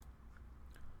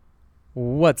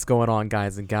What's going on,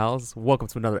 guys and gals? Welcome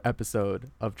to another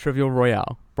episode of Trivia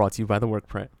Royale, brought to you by the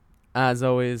Workprint. As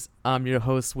always, I'm your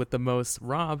host with the most,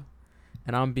 Rob,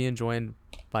 and I'm being joined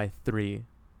by three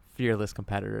fearless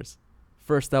competitors.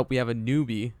 First up, we have a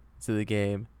newbie to the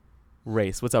game,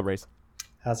 Race. What's up, Race?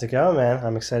 How's it going, man?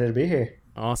 I'm excited to be here.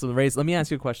 Awesome, Race. Let me ask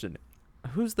you a question.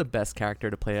 Who's the best character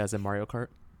to play as in Mario Kart?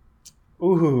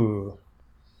 Ooh,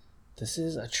 this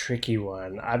is a tricky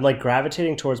one. I'm like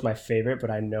gravitating towards my favorite, but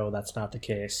I know that's not the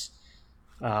case.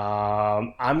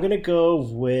 I'm gonna go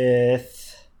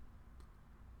with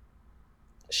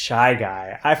Shy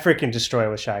Guy. I freaking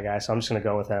destroy with Shy Guy, so I'm just gonna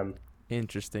go with him.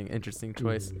 Interesting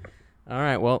choice. All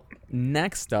right, well,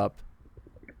 next up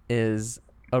is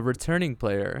a returning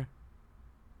player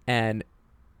and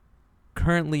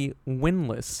currently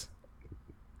winless,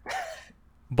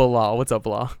 Bilal. What's up,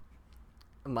 Bilal?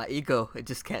 My ego, it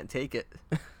just can't take it.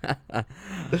 All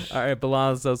right,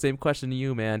 Bilal, so same question to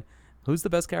you, man. Who's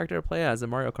the best character to play as in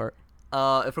Mario Kart?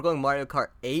 If we're going Mario Kart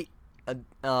 8,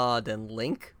 then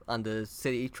Link on the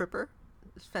City Tripper.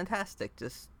 It's fantastic.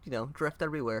 Just, drift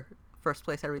everywhere. First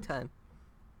place every time.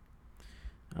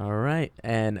 All right,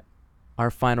 and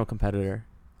our final competitor,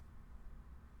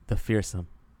 the fearsome,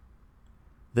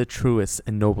 the truest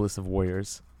and noblest of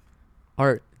warriors,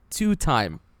 our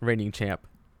two-time reigning champ,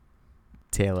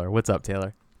 Taylor. What's up,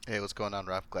 Taylor? Hey, what's going on,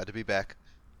 Rob? Glad to be back.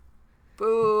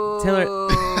 Boo! Taylor.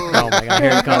 Oh my God,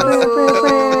 here it comes.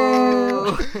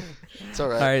 It's all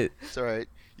right. All right, It's all right.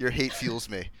 Your hate fuels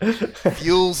me.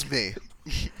 Fuels me.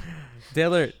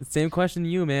 Taylor, same question to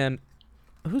you, man.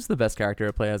 Who's the best character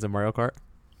to play as in Mario Kart?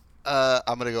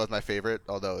 I'm gonna go with my favorite,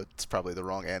 although it's probably the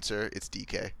wrong answer. It's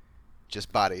DK.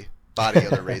 Just body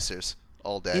other racers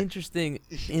all day.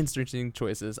 Interesting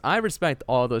choices. I respect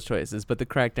all those choices, but the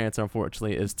correct answer,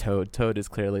 unfortunately, is Toad. Toad is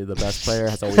clearly the best player,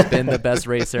 has always been the best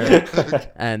racer,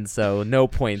 and so no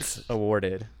points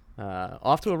awarded.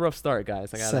 Off to a rough start,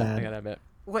 guys. I gotta admit.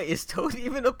 Wait, is Toad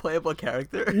even a playable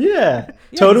character? Yeah,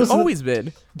 Yeah, Toad he's was always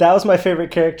been. That was my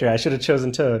favorite character. I should have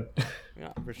chosen Toad.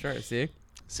 Yeah, for sure. See?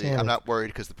 See, I'm not worried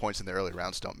because the points in the early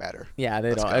rounds don't matter. Yeah, they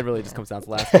Let's don't. go. It really just comes down to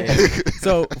the last game.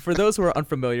 So, for those who are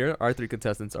unfamiliar, our three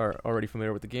contestants are already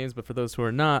familiar with the games, but for those who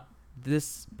are not,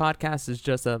 this podcast is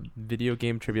just a video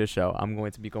game trivia show. I'm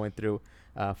going to be going through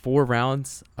 4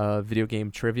 rounds of video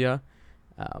game trivia,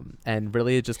 and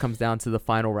really it just comes down to the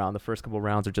final round. The first couple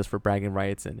rounds are just for bragging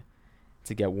rights and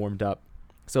to get warmed up.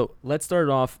 So, let's start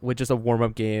off with just a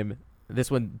warm-up game. This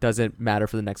one doesn't matter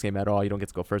for the next game at all. You don't get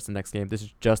to go first in the next game. This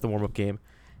is just a warm-up game.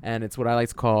 And it's what I like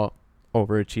to call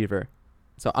overachiever.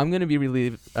 So I'm going to be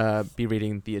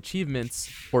reading the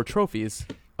achievements or trophies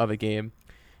of a game,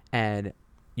 and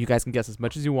you guys can guess as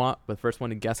much as you want, but the first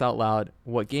one to guess out loud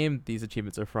what game these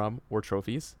achievements are from or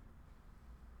trophies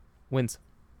wins.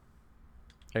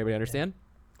 Everybody understand?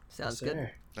 Sounds Yes, good.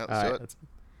 sir. No, All let's do right, it.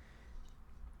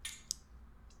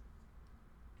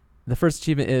 the first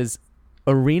achievement is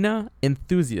Arena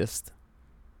Enthusiast.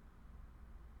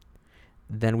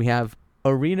 Then we have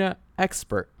Arena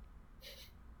Expert.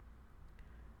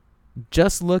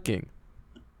 Just Looking.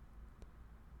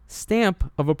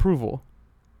 Stamp of Approval.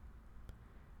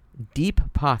 Deep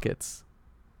Pockets.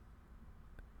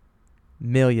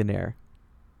 Millionaire.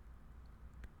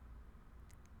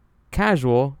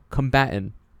 Casual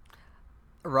Combatant.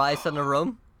 Rise on the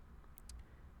room.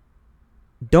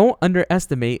 Don't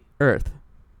underestimate Earth.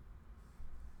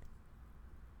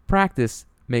 Practice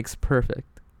makes perfect.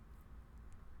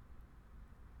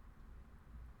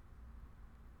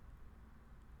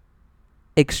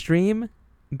 Extreme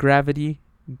Gravity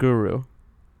Guru.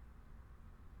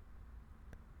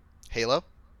 Halo?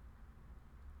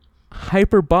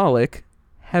 Hyperbolic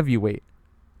Heavyweight.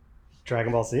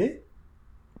 Dragon Ball Z?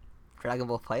 Dragon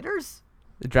Ball Fighters?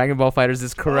 Dragon Ball Fighters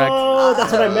is correct. Oh,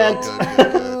 that's what I meant.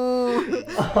 Good, good,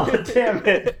 good. Oh, damn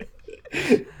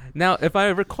it. Now, if I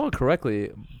recall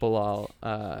correctly, Bilal,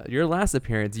 your last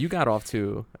appearance, you got off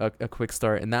to a quick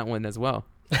start in that one as well.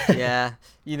 Yeah,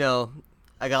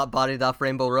 I got bodied off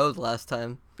Rainbow Road last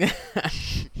time.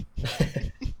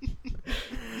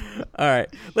 All right,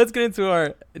 let's get into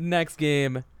our next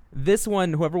game. This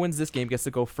one, whoever wins this game gets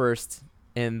to go first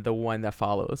in the one that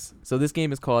follows. So this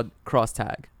game is called Cross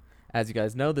Tag. As you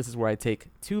guys know, this is where I take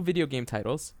 2 video game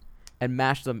titles and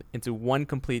mash them into one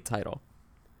complete title.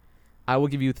 I will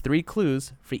give you 3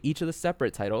 clues for each of the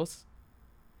separate titles,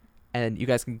 and you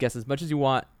guys can guess as much as you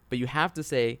want, but you have to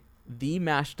say the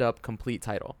mashed up complete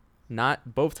title.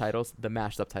 Not both titles, the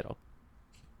mashed up title.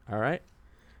 All right?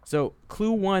 So,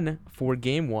 clue 1 for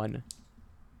game 1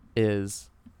 is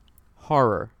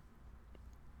horror.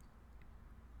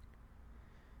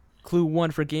 Clue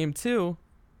 1 for game 2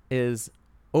 is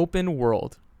open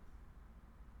world.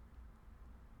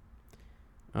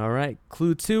 All right.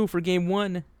 Clue 2 for game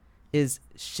 1 is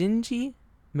Shinji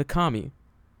Mikami.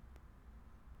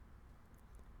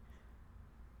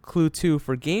 Clue 2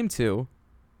 for game 2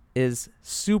 is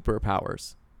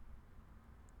superpowers.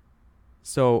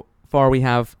 So far we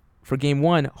have, for game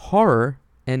 1, horror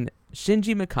and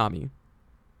Shinji Mikami.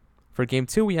 For game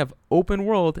 2, we have open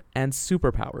world and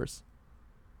superpowers.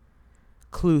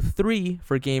 Clue 3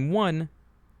 for game 1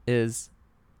 is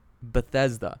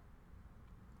Bethesda.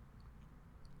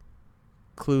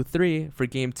 Clue 3 for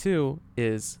game 2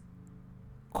 is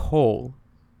coal.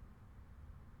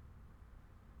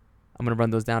 I'm going to run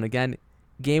those down again.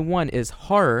 Game 1 is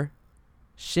horror,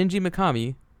 Shinji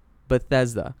Mikami,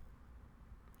 Bethesda.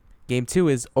 Game 2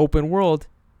 is open world,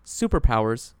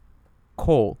 superpowers,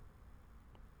 coal.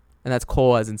 And that's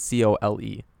coal as in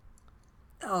C-O-L-E.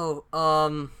 Oh,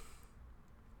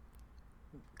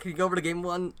 can you go over to game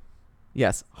 1?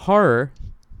 Yes. Horror,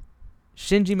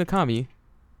 Shinji Mikami,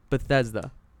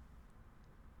 Bethesda.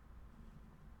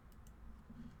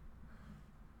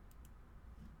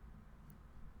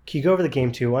 Can you go over the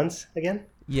game 2 ones again?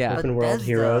 Yeah. Open world Bethesda.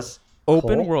 heroes.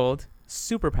 Open Coal? world,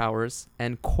 superpowers,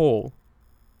 and coal.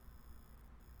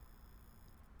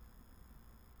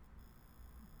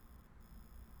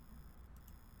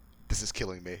 This is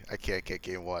killing me. I can't get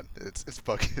game 1. It's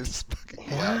fucking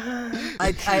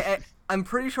What? yeah. I'm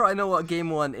pretty sure I know what game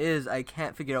 1 is. I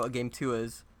can't figure out what game 2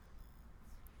 is.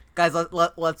 Guys,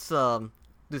 let's do some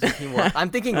teamwork. I'm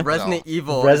thinking Resident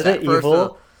Evil. is Resident that first,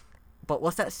 Evil. but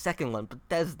what's that second one?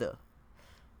 Bethesda.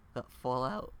 That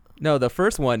Fallout. No, the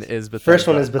first one is Bethesda. First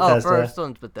one is Bethesda. Oh, first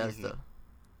one's Bethesda.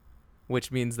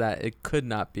 Which means that it could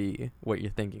not be what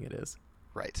you're thinking it is.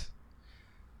 Right.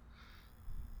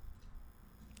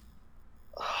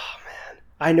 Oh man,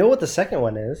 I know what the second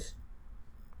one is.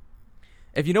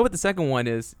 If you know what the second one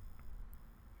is,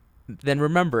 then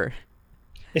remember,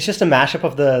 It's just a mashup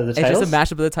of the it's titles. just a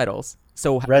mashup of the titles.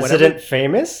 So Resident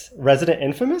Famous, Resident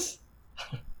Infamous.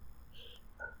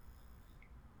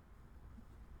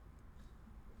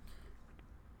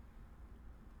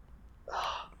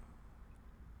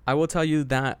 I will tell you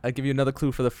that I'll give you another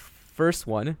clue for the first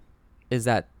one, is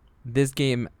that this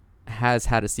game has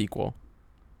had a sequel.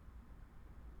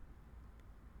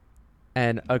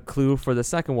 And a clue for the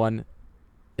second one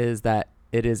is that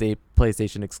it is a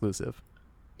PlayStation exclusive.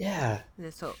 Yeah,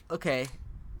 Yeah, so okay,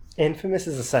 Infamous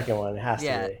is the second one. It has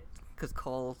Yeah. to be. because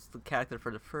Cole's the character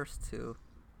for the first two.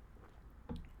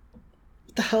 What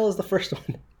the hell is the first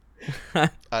one?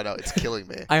 I know, it's killing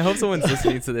me. I hope someone's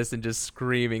listening to this and just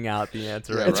screaming out the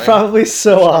answer. Yeah, right It's right? probably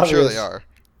so I'm obvious. sure they are.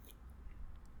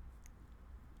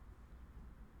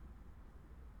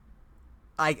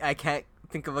 I can't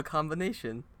think of a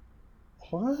combination.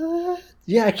 What?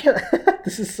 Yeah, I can't.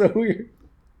 This is so weird.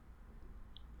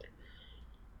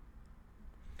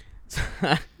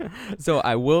 So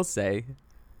I will say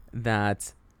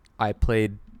that I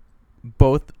played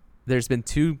both. There's been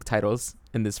two titles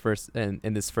in this first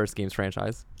game's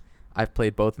franchise. I've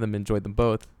played both of them, enjoyed them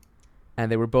both,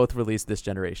 and they were both released this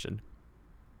generation.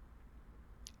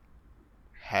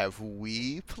 Have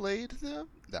we played them?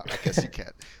 No, I guess you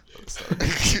can't. Let's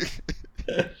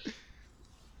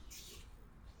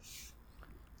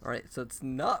Alright, so it's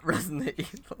not Resident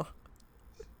Evil.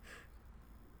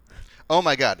 Oh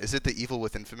my god, is it the Evil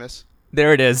with Infamous?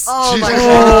 There it is. Oh my Jesus.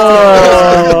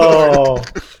 god! Oh,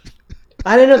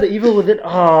 I didn't know the evil with it.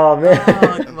 Oh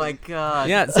man. Oh my god.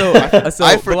 Yeah. So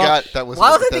I forgot that was Why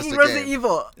a was I Bethesda thinking Resident game.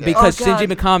 Evil? because Oh, Shinji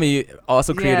God. Mikami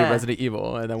also created Yeah. Resident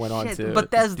Evil and then went on Shit, to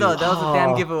Bethesda. do- That was a damn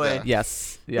Oh. giveaway. Yeah.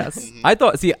 Yes, yes. Mhm. I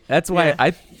thought. See, that's why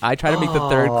Yeah. I try to make the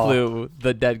third Oh. clue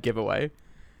the dead giveaway,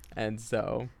 and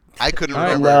so I couldn't All right.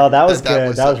 remember. No, that was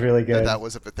good. That a- was really good. That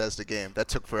was a Bethesda game. That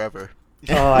took forever.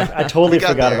 Oh, I totally We got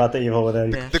forgot there. about the evil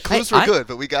within. Yeah. The clues were I- good,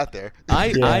 but we got there. I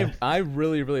Yeah.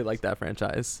 really like that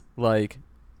franchise. Like,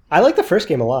 I like the first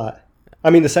game a lot.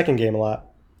 I mean, the second game a lot.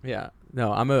 yeah,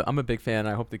 no, I'm a big fan.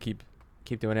 I hope to keep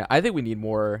doing it. I think we need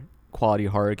more quality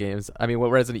horror games. I mean, what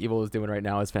Resident Evil is doing right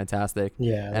now is fantastic,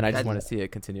 Yeah. and I just That- want to see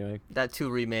it continuing. That 2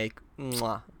 remake.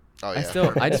 Mwah. Oh yeah. I just want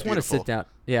to Beautiful. sit down.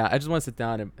 Yeah, I just want to sit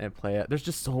down and play it. There's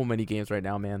just so many games right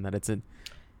now, man, that it's Oh.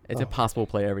 impossible to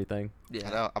play everything. Yeah.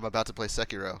 I know. I'm about to play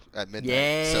Sekiro at midnight.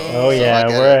 Yeah. So, Oh so yeah, I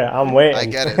get it. I'm waiting. I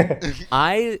get it.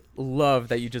 I love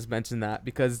that you just mentioned that,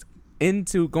 because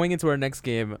going into our next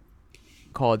game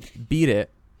called Beat It,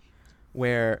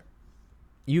 where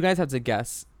you guys have to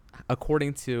guess,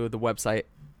 according to the website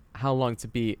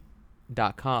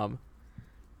howlongtobeat.com,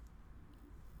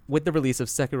 with the release of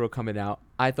Sekiro coming out,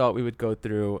 I thought we would go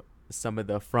through some of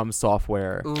the From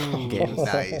Software Ooh. games.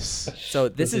 Nice. So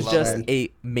this is Love just it.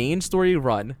 a main story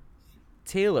run.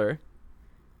 Taylor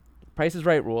Price is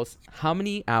Right rules. How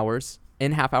many hours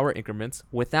in half-hour increments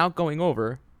without going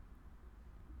over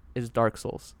is Dark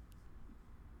Souls?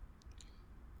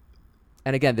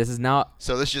 And again, this is not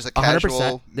So this is just a 100%.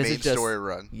 casual This main is just, story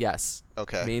run. Yes.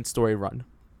 Okay. Main story run.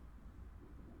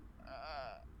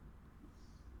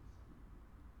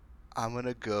 I'm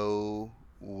gonna go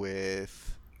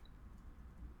with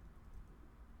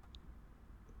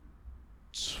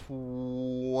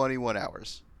 21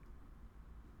 hours.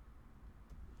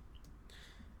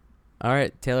 All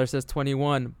right. Taylor says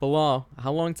 21. Bilal,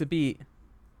 how long to beat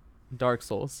Dark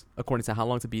Souls, according to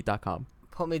howlongtobeat.com?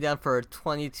 Put me down for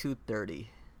 22:30.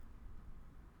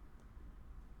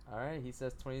 All right. He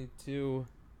says 22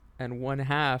 and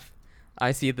 1/2.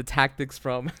 I see the tactics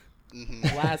from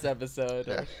last episode.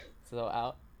 Yeah. So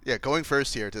out. Yeah, going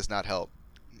first here does not help.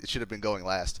 It should have been going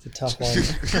last. It's a tough one.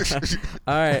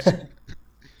 All right.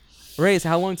 Rais,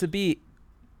 how long to beat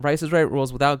Rice is Right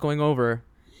rules without going over?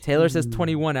 Taylor says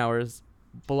 21 hours.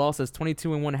 Bilal says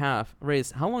 22 and 1/2.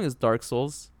 Rais, how long is Dark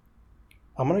Souls?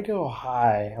 I'm going to go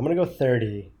high. I'm going to go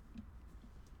 30.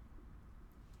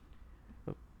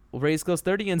 Rais goes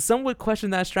 30, and some would question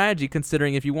that strategy,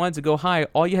 considering if you wanted to go high,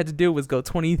 all you had to do was go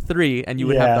 23, and you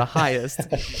would have the highest.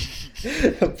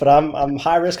 But I'm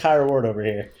high risk, high reward over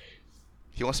here.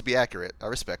 He wants to be accurate. I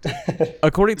respect it.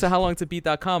 According to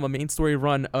howlongtobeat.com, a main story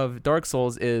run of Dark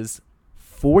Souls is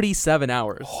 47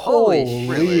 hours. Holy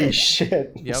really?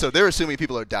 shit. Yep. So they're assuming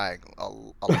people are dying a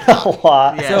lot. A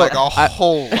lot. Yeah. Like a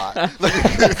whole lot.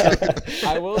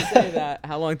 I will say that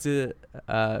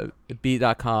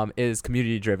howlongtobeat.com is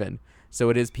community driven,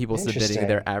 so it is people submitting Interesting.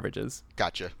 their averages.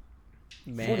 Gotcha.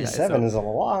 Man, 47 so- is a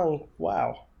long.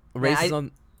 Wow. Rais is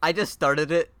on. I just started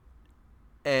it,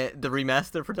 the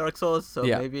remaster for Dark Souls, so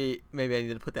Yeah. maybe I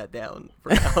need to put that down for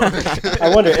now. I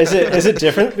wonder, is it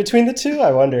different between the two?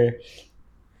 I wonder.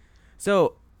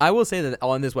 So I will say that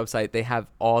on this website they have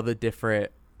all the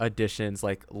different editions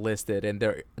like listed, and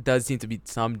there does seem to be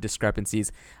some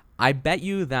discrepancies. I bet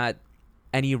you that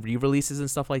any re-releases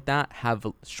and stuff like that have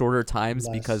shorter times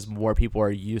Less. because more people are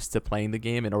used to playing the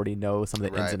game and already know some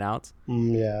of the ins Right. and outs.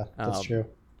 Yeah, that's Um, true.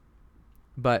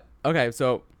 But okay,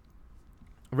 so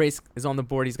Race is on the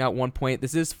board. He's got 1 point.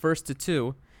 This is first to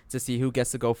 2 to see who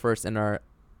gets to go first in our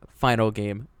final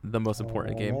game, the most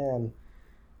important game. Man.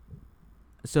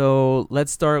 So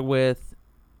let's start with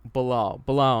Bilal.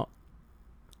 Bilal,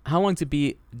 how long to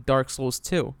beat Dark Souls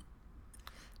 2?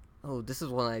 Oh, this is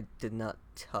one I did not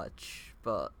touch,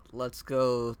 but let's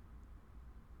go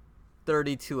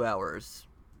 32 hours.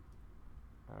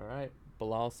 All right.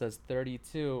 Bilal says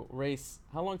 32. Race,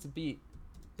 how long to beat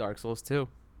Dark Souls 2?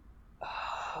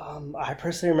 I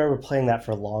personally remember playing that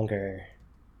for longer.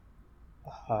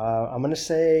 I'm going to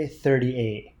say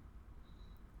 38.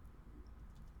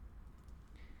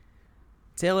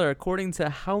 Taylor, according to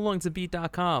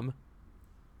howlongtobeat.com,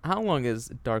 how long is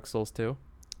Dark Souls 2?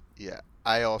 Yeah,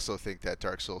 I also think that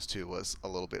Dark Souls 2 was a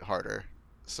little bit harder.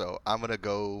 So I'm going to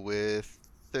go with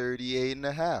 38 and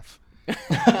a half.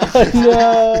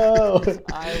 No!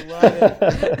 I love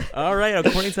it. All right.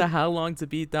 According to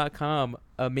howlongtobeat.com,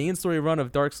 a main story run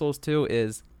of Dark Souls 2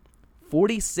 is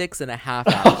 46 and a half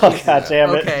hours. Oh, God damn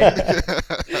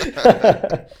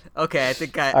it. Okay, I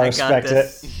think I I got respect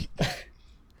this.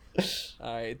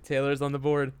 All right. Taylor's on the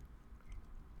board.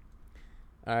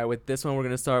 All right. With this one, we're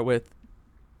going to start with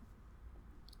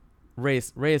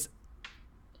Race. Race,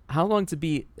 how long to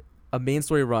beat a main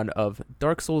story run of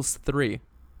Dark Souls 3?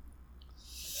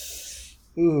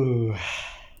 Ooh.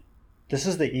 This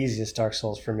is the easiest Dark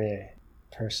Souls for me,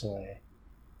 personally.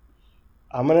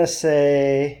 I'm going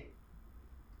to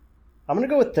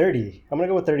go with 30. I'm going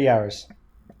to go with 30 hours.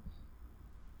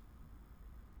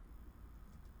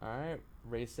 All right.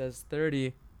 Ray says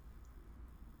 30.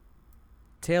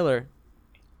 Taylor.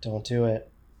 Don't do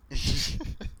it.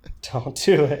 Don't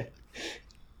do it.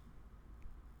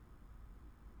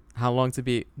 How long to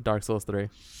beat Dark Souls 3?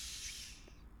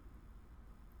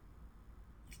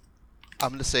 I'm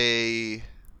going to say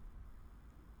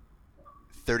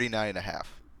 39 and a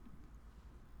half.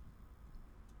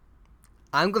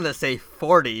 I'm gonna say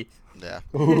 40. Yeah.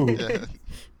 Ooh.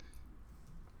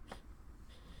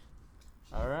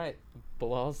 All right.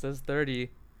 Bilal says 30.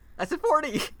 I said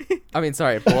 40. I mean,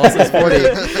 sorry. Bilal says 40.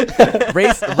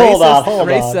 Hold on.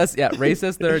 Ray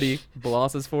says 30. Bilal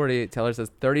says 40. Taylor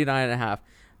says 39 and a half.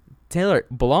 Taylor,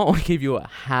 Bilal only gave you a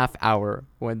half-hour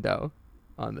window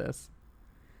on this.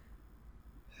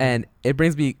 And it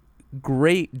brings me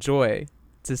great joy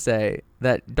to say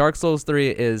that Dark Souls 3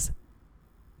 is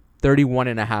 31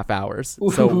 and a half hours.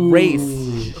 So Race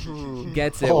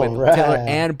gets it with Alright. Taylor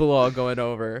and Bilal going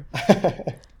over.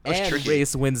 was And tricky.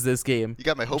 Race wins this game. You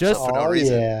got my hopes Just- up for no Oh,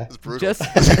 reason. yeah. It's brutal. Just,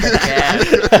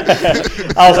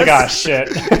 I was like, oh shit.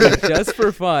 just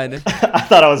for fun. I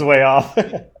thought I was way off.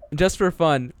 Just for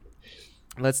fun,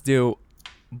 let's do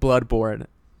Bloodborne.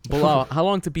 Bilal, how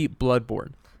long to beat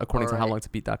Bloodborne, according to Alright.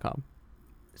 howlongtobeat.com?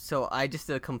 So I just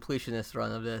did a completionist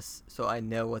run of this, so I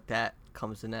know what that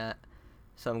comes in at.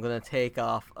 So I'm gonna take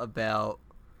off about.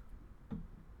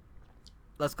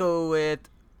 Let's go with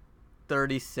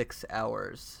 36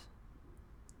 hours.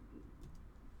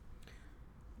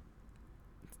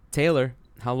 Taylor,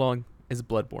 how long is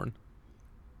Bloodborne?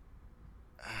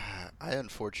 I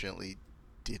unfortunately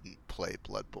didn't play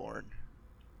Bloodborne.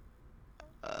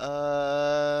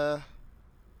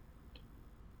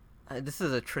 This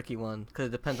is a tricky one because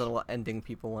it depends on what ending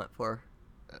people went for.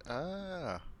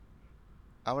 I'm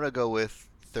gonna go with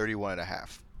 31 and a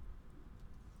half.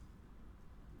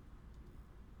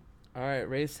 All right,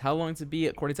 Race, how long to beat,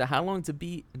 according to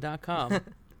howlongtobeat.com,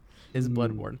 is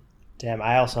Bloodborne? Damn,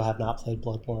 I also have not played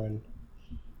Bloodborne.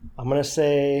 I'm gonna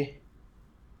say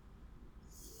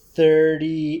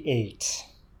 38.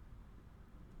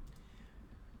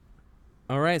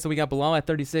 All right, so we got Bilal at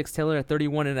 36, Taylor at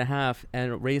 31 and a half,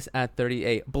 and Race at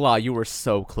 38. Bilal, you were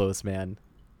so close, man.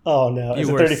 Oh no, You is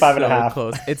it were 35 and a so half?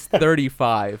 close. It's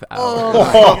 35 hours.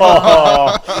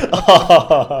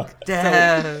 Oh.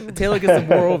 Damn. Taylor gets a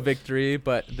moral victory,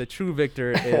 but the true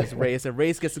victor is Race, and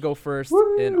Race gets to go first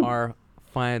in our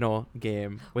final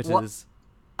game, which What- is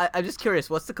I'm just curious.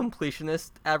 What's the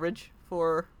completionist average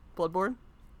for Bloodborne?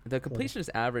 the completionist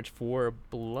average for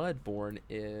Bloodborne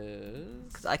is.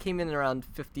 Because I came in around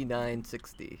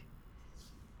 59-60.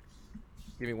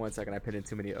 Give me 1 second. I put in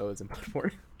too many O's in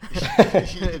Bloodborne.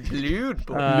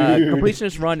 Bloodborne.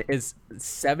 Completionist run is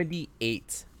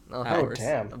 78 Oh, hours.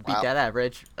 damn. Beat Wow. that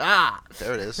average. Ah,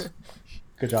 There it is.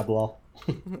 Good job, Lal.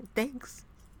 thanks.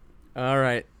 All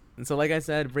right. And so, like I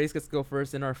said, Race gets to go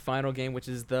first in our final game, which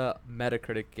is the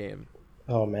Metacritic game.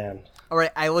 Oh man. All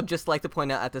right, I would just like to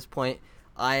point out at this point,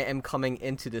 I am coming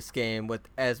into this game with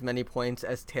as many points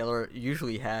as Taylor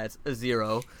usually has, a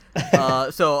 0.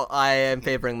 So I am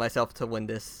favoring myself to win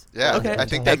this. Yeah, Okay. I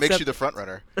think that makes Except- you the front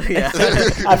runner. Yeah.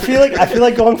 I feel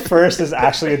like going first is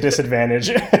actually a disadvantage.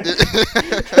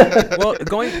 Well,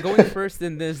 going first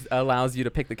in this allows you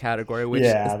to pick the category, which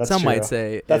Yeah, that's some might true.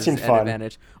 say That is seems an fun.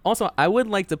 advantage. Also, I would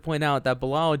like to point out that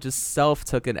Bilal just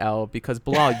self-took an L because,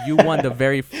 Bilal, you won the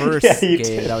very first Yeah, you game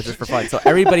did. that was just for fun. So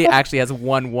everybody actually has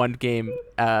won one game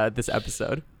this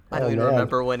episode. I don't Oh, even man.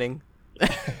 remember winning.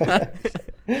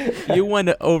 You won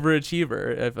the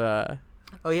overachiever. If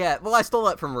Oh yeah, well I stole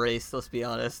that from Race, let's be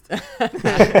honest.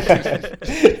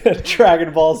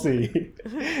 Dragon Ball Z.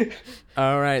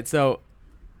 All right, so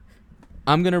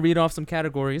I'm gonna read off some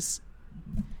categories.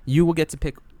 You will get to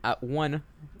pick one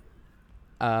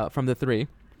from the three.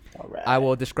 All right. I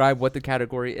will describe what the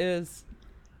category is,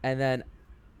 and then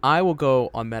I will go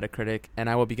on Metacritic, and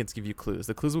I will begin to give you clues.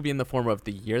 The clues will be in the form of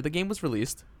the year the game was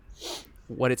released,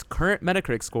 what its current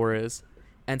Metacritic score is,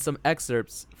 and some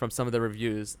excerpts from some of the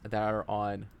reviews that are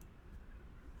on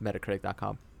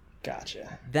Metacritic.com.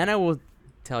 Gotcha. Then I will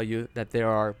tell you that there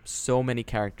are so many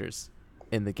characters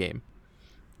in the game.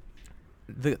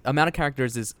 The amount of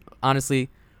characters is honestly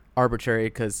arbitrary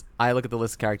because I look at the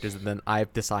list of characters and then I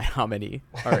decide how many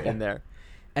are in there.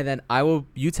 And then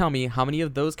you tell me how many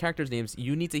of those characters' names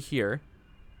you need to hear,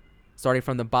 starting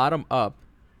from the bottom up,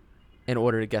 in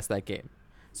order to guess that game.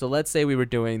 So let's say we were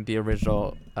doing the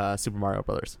original Super Mario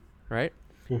Brothers, right?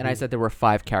 And I said there were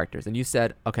 5 characters, and you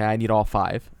said, okay, I need all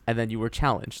 5, and then you were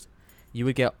challenged. You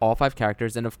would get all 5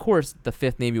 characters, and of course, the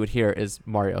 5th name you would hear is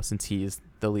Mario, since he's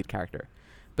the lead character.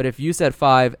 But if you said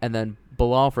 5, and then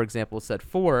Bilal, for example, said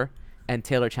 4, and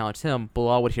Taylor challenged him,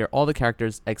 Bilal would hear all the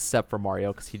characters except for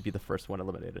Mario, because he'd be the first one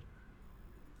eliminated.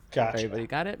 Gotcha. Everybody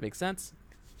got it? Makes sense?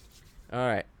 All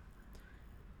right.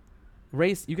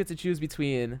 Race, you get to choose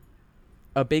between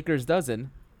a baker's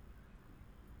dozen,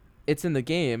 it's in the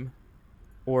game,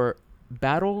 or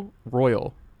Battle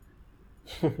Royal.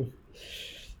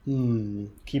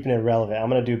 Keeping it relevant. I'm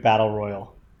gonna do Battle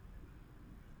Royal.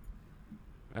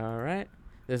 All right.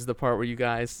 This is the part where you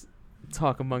guys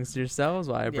talk amongst yourselves.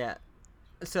 While I Yeah.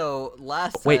 So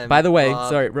last time Wait, by the way, Rob-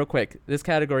 sorry, real quick. This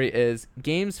category is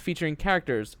games featuring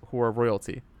characters who are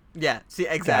royalty. Yeah, see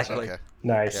exactly. Okay.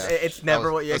 Nice. Yeah. It's never I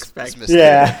was- what you I was expect. missing.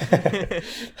 Yeah.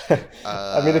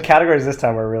 I mean, the Uh, categories this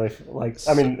time were really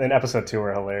in episode 2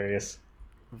 were hilarious.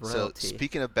 So Royalty.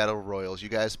 speaking of battle royals, you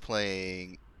guys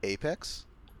playing Apex?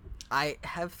 I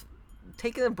have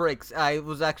taken a break. I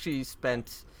was actually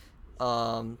spent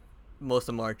most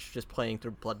of March just playing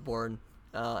through Bloodborne,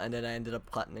 and then I ended up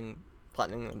platinum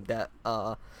that.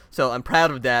 So I'm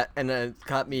proud of that, and it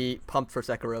got me pumped for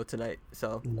Sekiro tonight.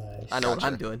 So Nice. I know what Gotcha.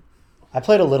 I'm doing. I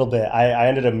played a little bit. I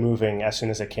ended up moving as soon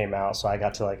as it came out, so I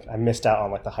got to I missed out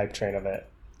on the hype train of it.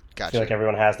 I Gotcha. feel like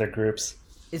everyone has their groups.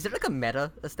 Is there a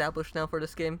meta established now for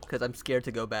this game? Because I'm scared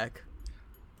to go back.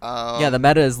 Yeah, the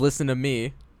meta is listen to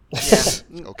me. Yeah.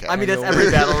 Okay. I mean, that's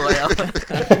every battle royale.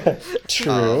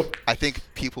 True. I think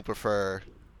people prefer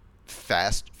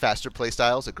faster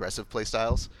playstyles, aggressive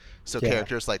playstyles. So Yeah.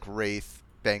 characters like Wraith,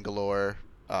 Bangalore,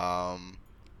 Bloodhound,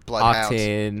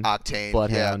 Octane,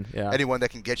 Bloodhound, yeah. anyone that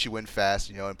can get you in fast,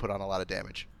 and put on a lot of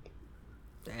damage.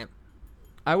 Damn.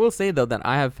 I will say though that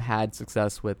I have had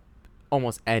success with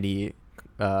almost any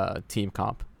team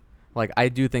comp. I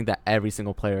do think that every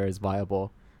single player is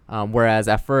viable. Whereas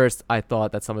at first I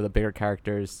thought that some of the bigger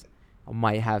characters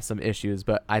might have some issues,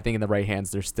 but I think in the right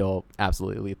hands they're still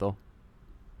absolutely lethal.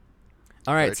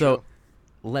 All right, Very so true.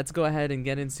 let's go ahead and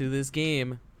get into this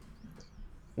game,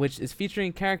 which is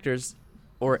featuring characters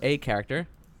or a character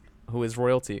who is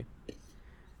royalty.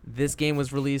 This game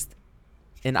was released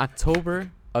in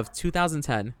October of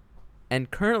 2010 and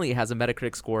currently has a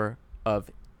Metacritic score of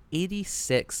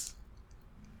 86.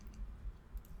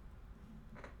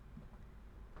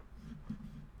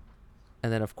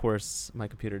 And then, of course, my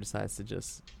computer decides to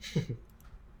just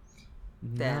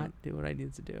Damn. not do what I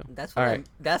need to do. That's All when right.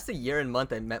 that's the year and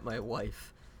month I met my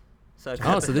wife. So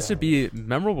Oh, so this should be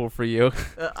memorable for you.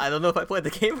 I don't know if I played the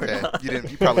game or Yeah, not.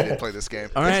 you probably didn't play this game.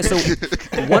 All right, so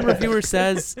one reviewer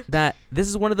says that this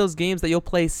is one of those games that you'll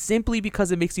play simply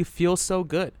because it makes you feel so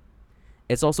good.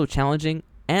 It's also challenging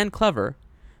and clever,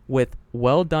 with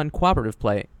well-done cooperative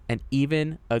play and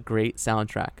even a great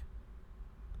soundtrack.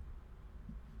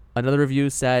 Another review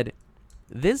said,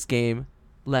 this game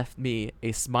left me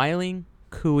a smiling,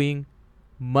 cooing,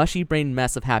 mushy-brained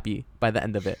mess of happy by the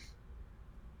end of it.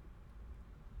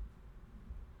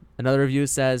 Another review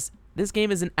says, this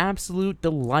game is an absolute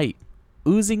delight,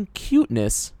 oozing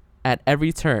cuteness at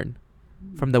every turn,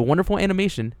 from the wonderful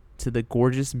animation to the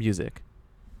gorgeous music.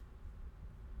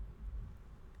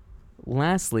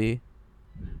 Lastly,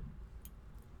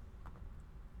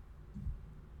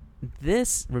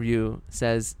 this review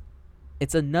says,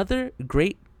 it's another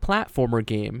great platformer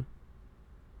game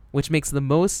which makes the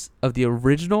most of the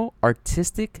original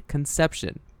artistic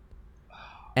conception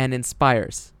and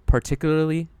inspires,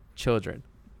 particularly children.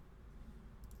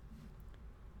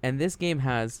 And this game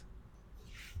has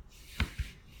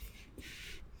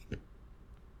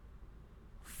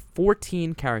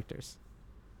 14 characters.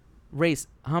 Race,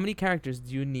 how many characters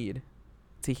do you need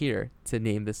to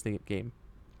name this game?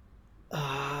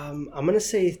 I'm gonna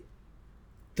say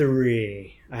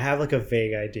 3. I have a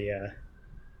vague idea.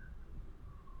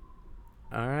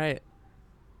 All right.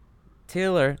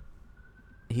 Taylor,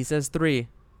 he says 3.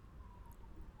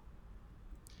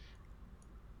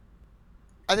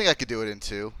 I think I could do it in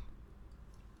 2.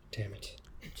 Damn it.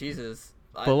 Jesus.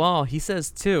 Bilal, he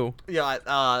says 2. Yeah,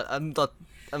 I'm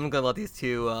gonna let these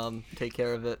two take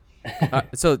care of it.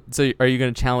 So are you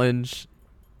going to challenge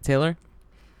Taylor?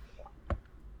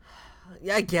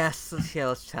 Yeah, I guess. Yeah,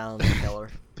 let's challenge Taylor.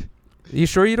 You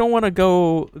sure you don't want to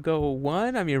go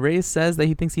 1? I mean, Ray says that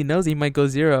he thinks he knows he might go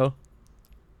 0.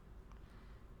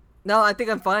 No, I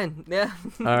think I'm fine. Yeah.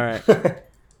 All right.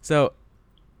 So,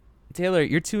 Taylor,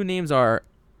 your 2 names are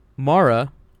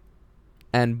Mara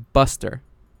and Buster.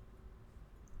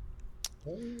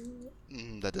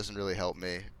 That doesn't really help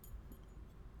me.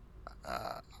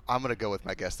 I'm going to go with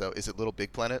my guess, though. Is it Little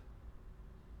Big Planet?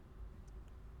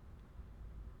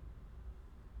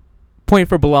 Point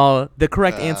for Bilal. The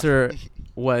correct answer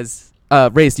was...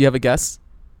 Race, do you have a guess,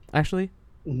 actually?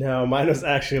 No, mine was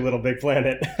actually Little Big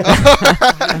Planet.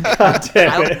 God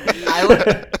damn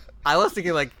it. I was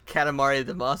thinking Katamari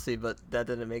Damacy, but that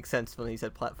didn't make sense when he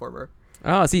said platformer.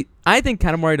 Oh, see, I think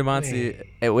Katamari Damacy,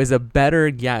 it was a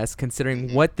better guess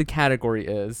considering what the category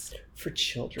is. For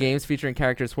children. Games featuring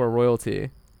characters who are royalty.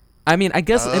 I mean, I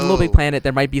guess in Little Big Planet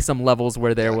there might be some levels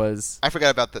where there was... I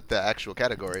forgot about the actual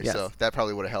category, Yes. so that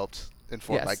probably would have helped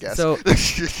inform my guess. So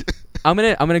I'm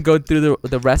gonna go through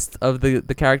the rest of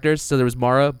the characters. So there was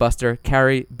Mara, Buster,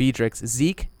 Carrie, Beatrix,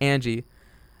 Zeke, Angie,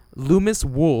 Loomis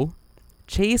Wool,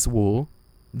 Chase Wool,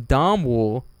 Dom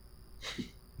Wool,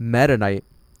 Meta Knight,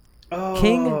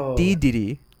 King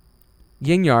Dedede,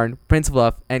 Yin Yarn, Prince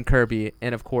Fluff, and Kirby,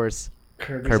 and of course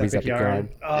Kirby's Epic Yarn.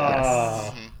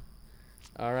 Oh.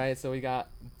 All right, so we got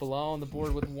Bilal on the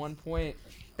board with 1 point.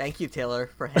 Thank you,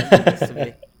 Taylor, for handing this to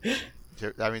me.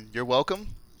 You're welcome.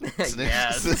 It's the name-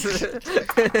 Yes.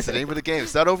 it's the name of the game.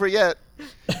 It's not over yet.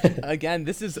 Again,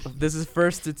 this is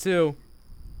first to 2.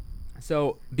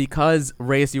 So because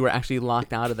Race, you were actually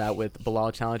locked out of that with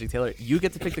Bilal challenging Taylor, you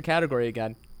get to pick the category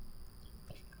again.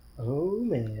 Oh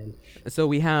man. So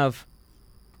we have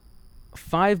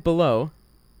Five Below,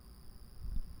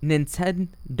 Nintendo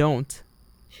Don't,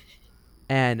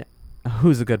 and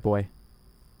Who's a Good Boy?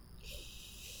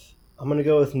 I'm gonna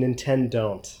go with Nintendo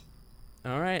Don't.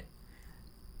 All right.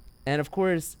 And of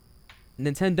course,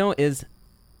 Nintendo Don't is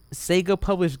Sega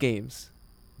published games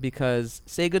because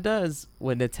Sega does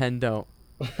what Nintendo don't.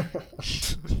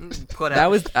 Put That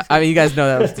out. was, I mean, you guys know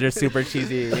that was their super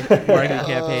cheesy marketing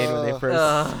campaign when they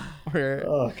first were.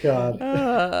 Oh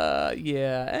god.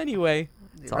 Yeah. Anyway,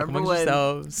 talk Remember amongst when- I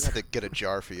yourselves. have to get a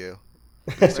jar for you.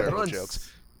 These terrible Everyone's-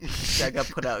 jokes.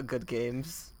 Sega put out good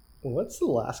games. What's the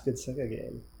last good Sega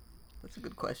game? That's a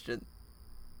good question.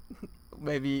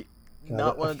 Maybe God,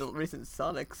 not one of the recent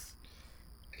Sonics.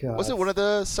 God. Was it one of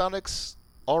the Sonics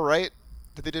all right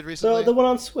that they did recently? the one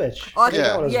on Switch? Oh, I I think think,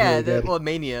 that one was yeah, really good. well,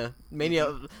 Mania.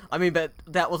 I mean, but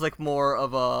that was like more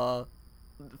of a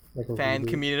Like a fan reboot.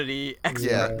 community expert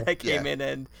Yeah, that came yeah. in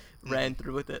and ran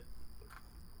through with it.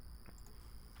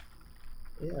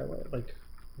 Yeah,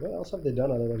 what else have they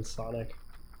done other than Sonic?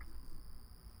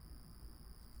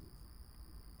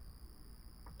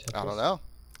 I don't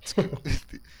Tetris? know.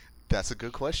 That's a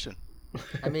good question.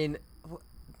 I mean,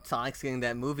 Sonic's getting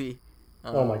that movie.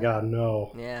 Oh my god,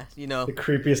 no. Yeah, The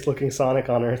creepiest looking Sonic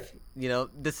on Earth.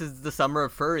 this is the summer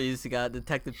of furries. You got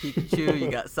Detective Pikachu, you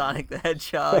got Sonic the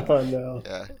Hedgehog. Oh no.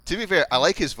 Yeah. To be fair, I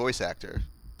like his voice actor.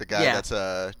 The guy Yeah.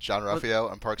 that's John Ralphio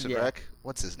on Parks and Yeah. Rec.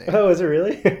 What's his name? Oh, is it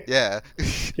really? Yeah.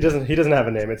 He doesn't have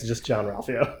a name. It's just John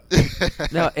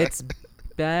Ralphio. No, it's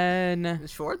Ben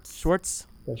Schwartz? Schwartz.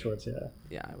 Ben Schwartz, yeah.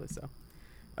 Yeah, I believe so.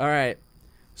 All right.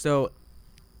 So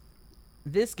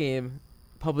this game,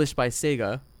 published by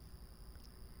Sega,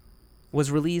 was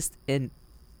released in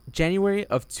January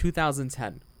of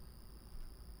 2010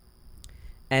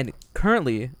 and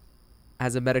currently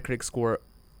has a Metacritic score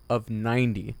of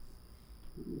 90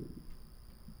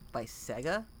 By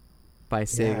Sega? by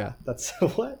Sega. Yeah, that's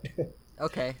what?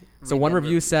 Okay. So read one that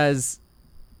review says,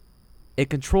 it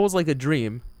controls like a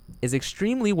dream, is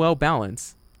extremely well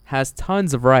balanced, has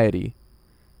tons of variety,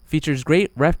 features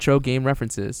great retro game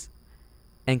references,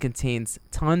 and contains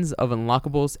tons of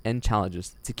unlockables and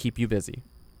challenges to keep you busy.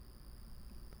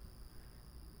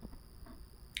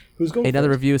 Who's going Another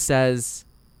first? review says,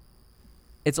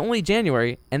 it's only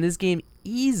January, and this game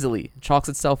easily chalks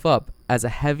itself up as a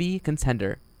heavy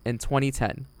contender in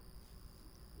 2010.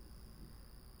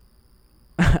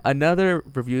 Another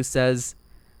review says,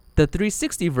 the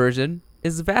 360 version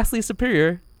is vastly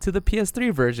superior to the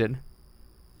PS3 version.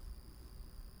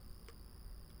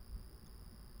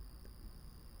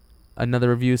 Another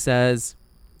review says,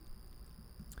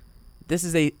 this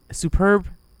is a superb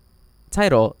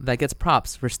title that gets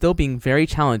props for still being very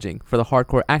challenging for the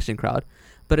hardcore action crowd,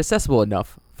 but accessible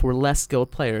enough for less skilled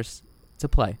players to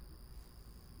play.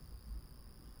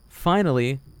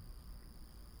 Finally,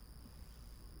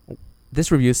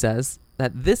 this review says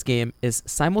that this game is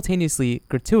simultaneously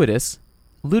gratuitous,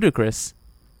 ludicrous,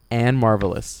 and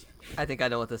marvelous. I think I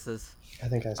know what this is. I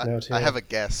think I know too. I have a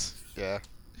guess. Yeah.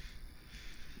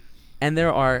 And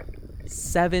there are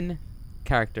 7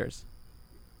 characters.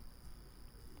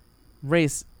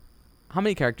 Race, how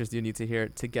many characters do you need to hear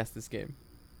to guess this game?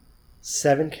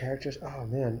 7 characters. Oh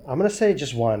man, I'm gonna say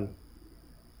just one.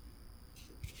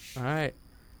 All right.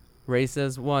 Ray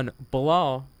says 1.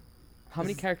 Bilal, how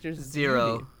many characters? do you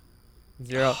 0. need?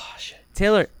 0. Oh shit.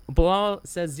 Taylor, Bilal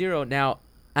says 0. Now,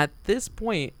 at this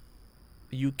point,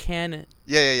 you can.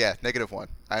 Yeah. -1.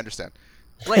 I understand.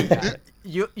 Wait,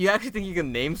 you actually think you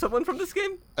can name someone from this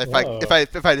game? If Whoa.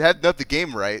 I had the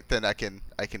game right, then I can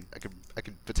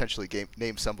potentially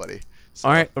name somebody. So,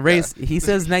 All right, Race. yeah. He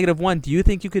says -1. Do you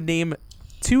think you could name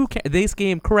this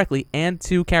game correctly and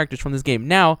 2 characters from this game?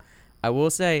 Now, I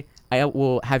will say I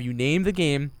will have you name the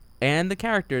game and the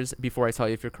characters before I tell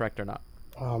you if you're correct or not.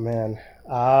 Oh man.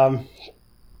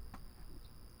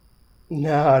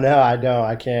 No, I don't.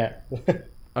 I can't.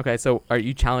 Okay, so are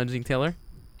you challenging Taylor?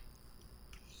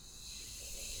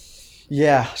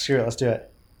 Yeah, screw it. Let's do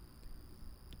it.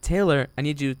 Taylor, I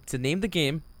need you to name the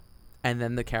game and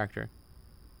then the character.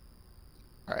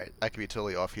 All right, I could be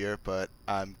totally off here, but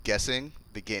I'm guessing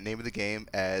the name of the game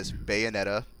as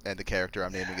Bayonetta, and the character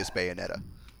I'm naming is Bayonetta.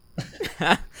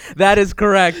 That is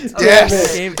correct.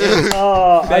 Yes! The game is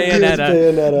Oh, I knew it was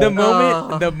Bayonetta.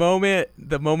 Bayonetta.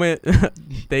 The moment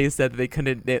they said they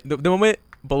couldn't, the moment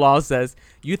Bilal says,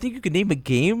 "You think you could name a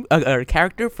game or a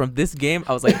character from this game?"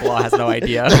 I was like, Bilal has no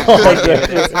idea. Oh my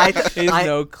goodness. He has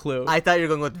no clue. I thought you were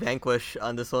going with Vanquish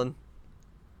on this one.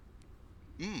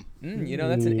 You know,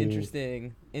 that's an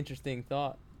interesting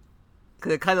thought.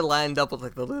 Cause it kind of lined up with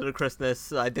like the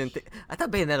ludicrousness. I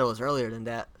thought Bayonetta was earlier than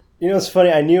that. You know, it's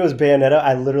funny. I knew it was Bayonetta.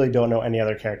 I literally don't know any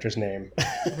other character's name.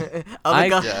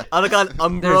 Other gun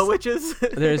Umbra witches.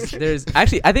 there's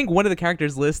actually, I think one of the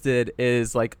characters listed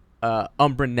is like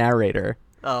Umbra narrator.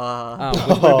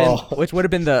 Which would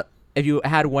have been the, if you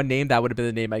had one name, that would have been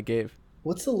the name I gave.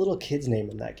 What's the little kid's name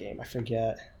in that game? I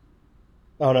forget.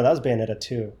 Oh no, that was Bayonetta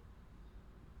 2.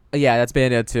 Yeah, that's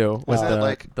Bayonetta 2. Was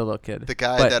like the little kid? The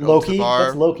guy But that owns Loki? the bar.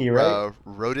 That's Loki, right?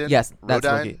 Rodin? Yes, that's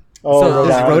Rodin? Loki. Oh, So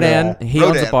there's Rodan. yeah. He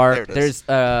owns a Rodan, bar. there it is.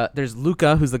 There's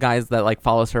Luca, who's the guy that like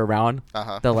follows her around,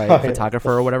 the like Oh, yeah.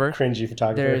 photographer or whatever. Cringy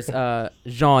photographer.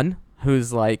 There's Jean,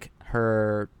 who's like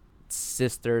her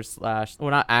sister / well,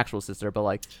 not actual sister, but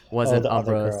like wasn't the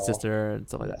other Umbra's girl. sister and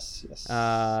stuff like yes.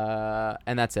 that.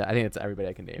 And that's it. I think it's everybody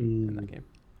I can name in that game.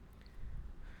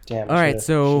 Damn. All right,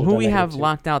 so who we done have that too.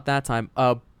 locked out that time?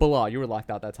 Bilal, you were locked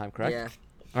out that time, correct? Yeah.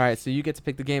 All right, so you get to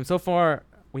pick the game. So far,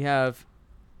 we have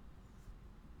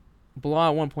Bilal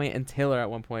at 1 point and Taylor at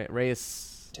 1 point.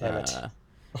 Rais, Damn it.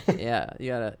 yeah, you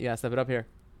gotta step it up here.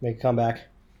 Make a comeback.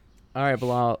 All right,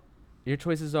 Bilal, your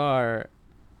choices are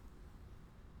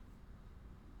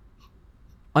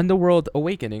Underworld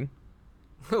Awakening,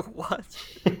 What?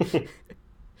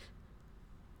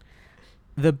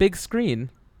 The Big Screen,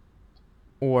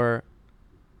 or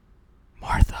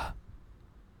Martha.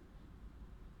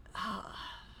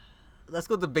 Let's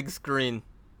go to the big screen.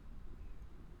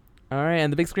 All right,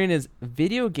 and the big screen is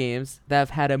video games that have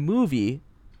had a movie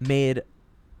made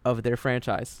of their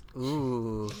franchise.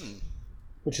 Ooh.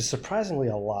 Which is surprisingly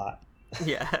a lot.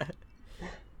 Yeah.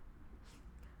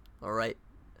 All right.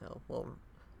 Well,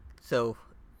 so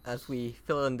as we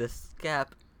fill in this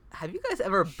gap, have you guys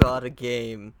ever bought a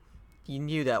game you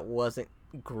knew that wasn't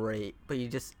great, but you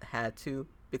just had to?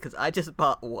 Because I just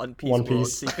bought One Piece One World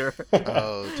Piece. Seeker.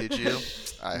 Oh, did you?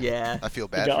 Yeah. I feel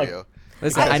bad got, for like, you.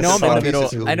 Listen, Yeah, I know I'm in the One Piece middle.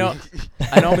 is really I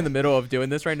know I'm in the middle of doing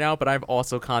this right now, but I've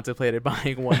also contemplated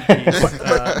buying One Piece.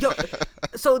 Yo,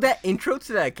 so that intro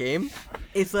to that game,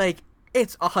 it's like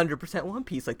it's 100% One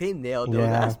Piece. Like they nailed those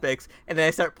Yeah. aspects, and then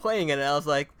I start playing it, and I was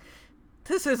like,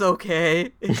 "This is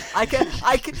okay. I can.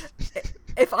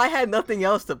 If I had nothing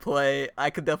else to play, I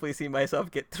could definitely see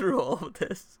myself get through all of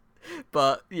this."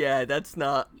 But yeah, that's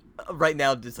not right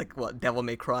now. Just like what Devil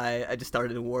May Cry. I just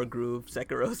started in War Groove.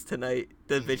 Sekiro's tonight.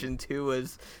 Division 2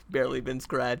 has barely been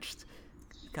scratched.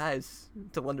 Guys,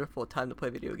 it's a wonderful time to play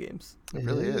video games. It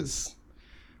really is.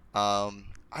 I'm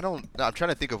trying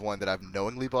to think of one that I've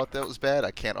knowingly bought that was bad.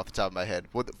 I can't off the top of my head.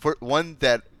 For one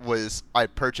that was I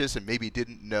purchased and maybe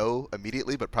didn't know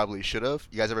immediately, but probably should have.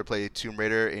 You guys ever play Tomb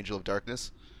Raider: Angel of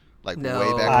Darkness? Like No.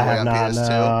 way back I way have on not.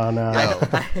 PS2.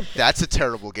 No. Yo, that's a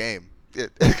terrible game.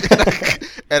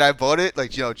 And I bought it like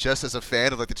just as a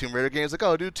fan of like the Tomb Raider games. Like,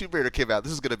 oh, dude, Tomb Raider came out.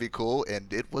 This is gonna be cool,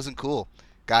 and it wasn't cool,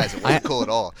 guys. It wasn't cool at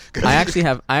all. I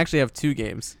actually have two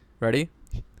games. Ready?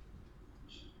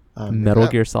 Metal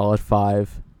Gear Solid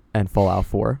 5 and Fallout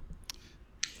 4.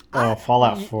 Oh,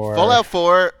 Fallout 4. Fallout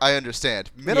 4, I understand.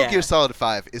 Metal Yeah. Gear Solid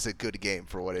 5 is a good game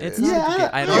for what it It's is. not a Yeah, good game.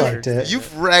 I I don't liked it.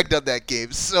 You've ragged on that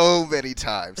game so many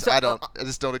times. So, I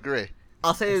just don't agree.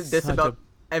 I'll say this Such about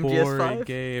a boring MGS5.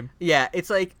 game. Yeah, it's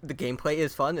like the gameplay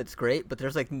is fun, it's great, but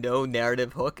there's like no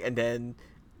narrative hook, and then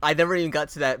I never even got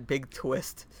to that big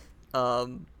twist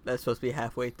that's supposed to be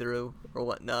halfway through or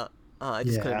whatnot. I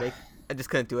just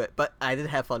couldn't do it, but I did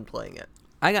have fun playing it.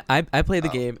 I played the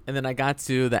game, and then I got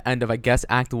to the end of, I guess,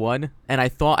 Act 1, and I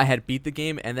thought I had beat the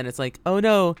game, and then it's like, oh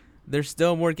no, there's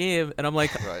still more game, and I'm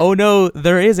like, Right. oh no,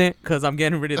 there isn't, because I'm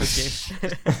getting rid of this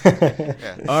game.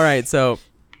 Yeah. All right, so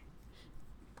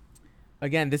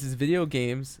again, this is video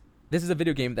games. This is a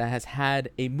video game that has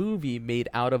had a movie made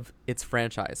out of its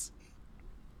franchise.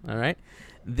 All right,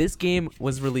 this game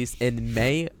was released in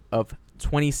May of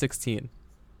 2016.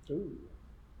 Ooh.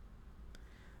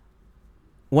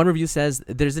 One review says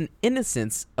there's an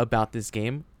innocence about this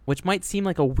game, which might seem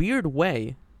like a weird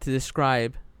way to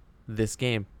describe this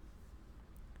game.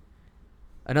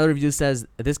 Another review says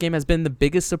this game has been the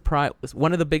biggest surprise,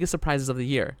 one of the biggest surprises of the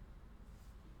year.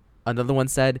 Another one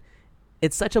said,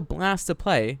 it's such a blast to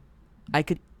play. I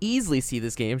could easily see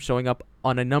this game showing up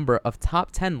on a number of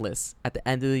top 10 lists at the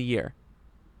end of the year.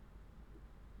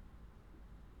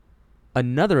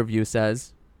 Another review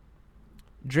says,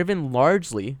 driven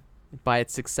largely by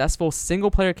its successful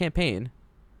single-player campaign,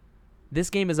 this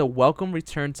game is a welcome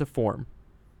return to form.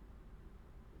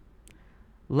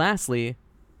 Lastly,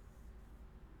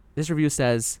 this review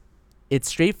says, it's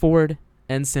straightforward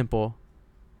and simple,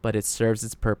 but it serves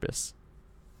its purpose.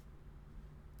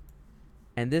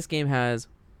 And this game has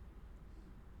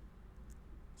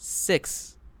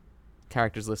 6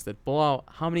 characters listed. Bilal,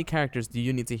 how many characters do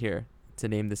you need to hear to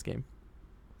name this game?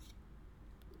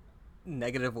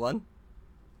 -1.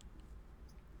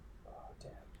 Oh,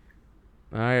 damn.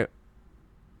 All right.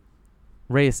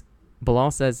 Race.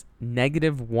 Bilal says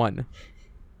 -1.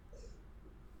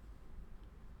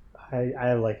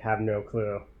 I like have no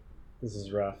clue. This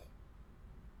is rough.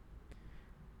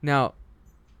 Now,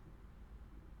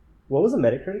 What was the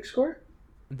Metacritic score?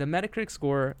 the Metacritic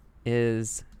score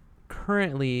is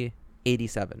currently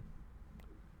 87.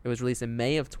 It was released in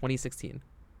May of 2016.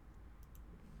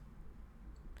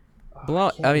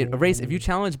 Bilal, Race, if you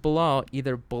challenge Bilal,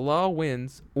 either Bilal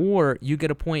wins or you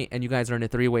get a point and you guys are in a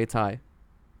 3-way tie.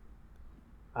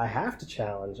 I have to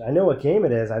challenge. I know what game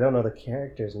it is. I don't know the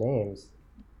characters' names.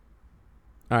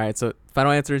 All right, so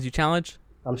final answer is you challenge?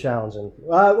 I'm challenging.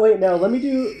 Wait, no. Let me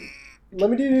do.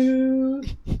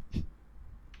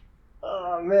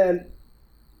 Oh man.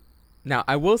 Now,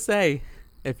 I will say,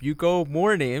 if you go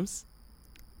more names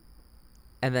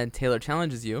and then Taylor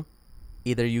challenges you,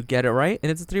 either you get it right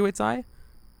and it's a 3-way tie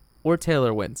or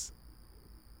Taylor wins.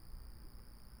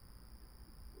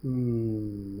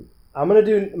 I'm gonna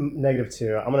do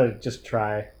 -2. I'm gonna just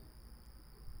try.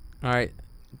 All right.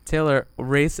 Taylor,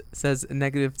 Race says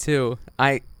 -2.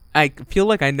 I feel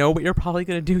like I know what you're probably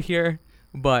going to do here,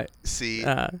 but... See,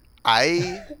 I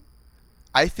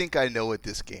think I know what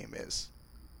this game is.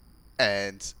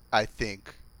 And I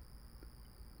think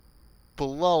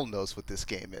Bilal knows what this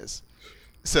game is.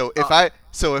 So if I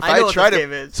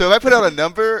put out a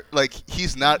number, like,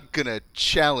 he's not going to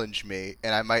challenge me,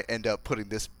 and I might end up putting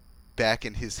this back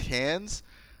in his hands.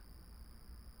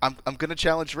 I'm gonna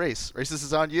challenge Race. Race, this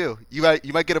is on you. You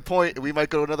might get a point, and we might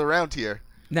go another round here.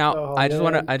 Now, I just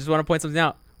wanna point something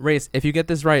out. Race, if you get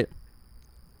this right,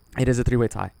 it is a 3-way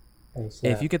tie.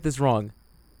 If you get this wrong,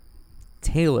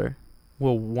 Taylor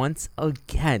will once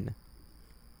again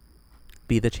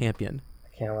be the champion. I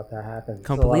can't let that happen.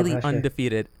 Completely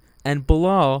undefeated, and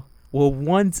Bilal will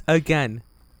once again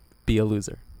be a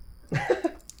loser.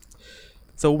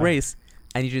 So, Race,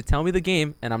 I need you to tell me the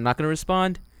game, and I'm not gonna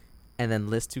respond. And then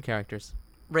list 2 characters.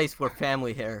 Race, we're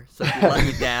family here, so if you let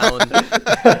me down,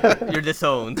 you're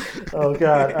disowned. Oh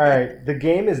god! All right, the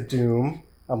game is Doom.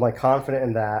 I'm like confident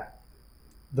in that.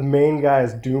 The main guy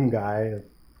is Doom Guy,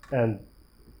 and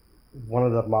one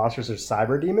of the monsters is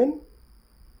Cyber Demon.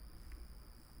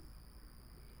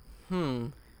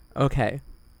 Okay.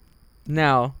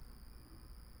 Now.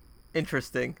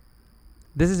 Interesting.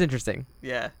 This is interesting.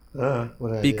 Yeah.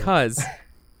 Because.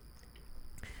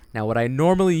 Now, what I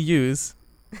normally use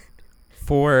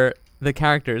for the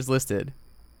characters listed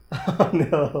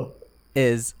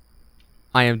is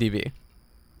IMDb.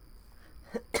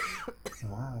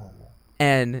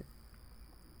 And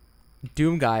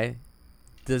Doom Guy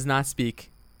does not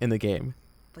speak in the game.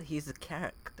 But he's a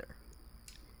character.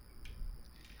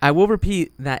 I will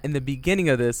repeat that in the beginning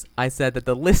of this, I said that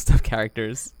the list of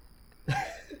characters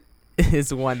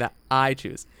is one that I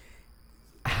choose.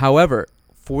 However,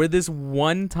 for this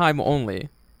one time only,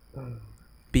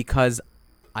 because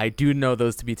I do know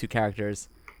those to be 2 characters,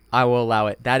 I will allow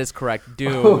it. That is correct.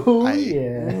 Doom. Oh,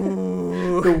 yeah.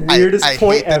 The weirdest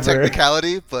point I hate ever. the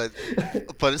technicality, but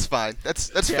it's fine.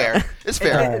 That's fair. It's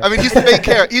fair. Yeah. I mean, he's the main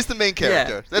character. He's the main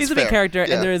character. Yeah. That's He's the main fair. character,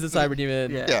 Yeah. and there is a Cyber Demon.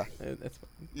 Yeah. That's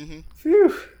fine.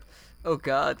 Phew. Oh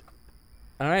god.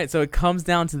 All right, so it comes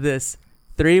down to this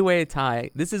 3-way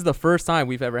tie. This is the first time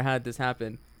we've ever had this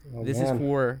happen. Oh, This man. is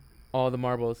for all the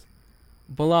marbles.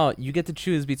 Bilal, you get to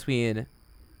choose between...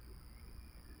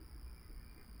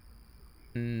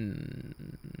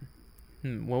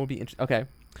 what would be interesting? Okay.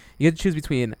 You get to choose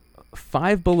between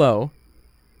Five Below,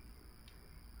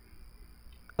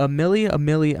 a milli,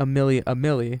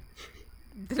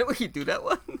 Didn't we do that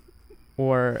one?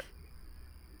 or...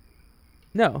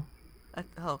 No.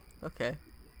 Oh, okay.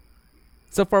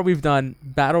 So far we've done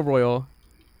Battle Royale,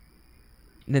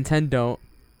 Nintendo,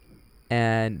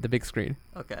 and the big screen.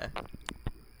 Okay.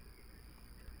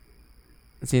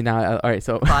 See now, all right.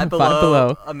 So Five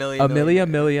below, a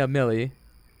milli,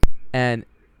 and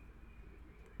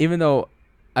even though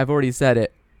I've already said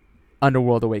it,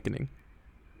 Underworld Awakening.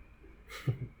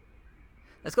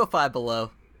 Let's go 5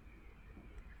 below.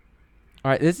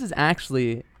 All right, this is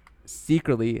actually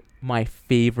secretly my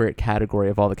favorite category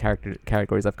of all the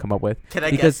categories I've come up with. Can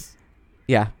I guess?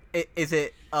 Yeah. Is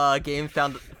it games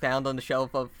found on the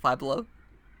shelf of 5 below?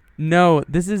 No,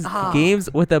 this is games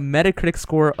with a Metacritic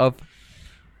score of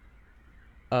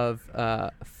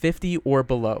 50 or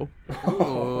below.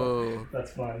 Ooh.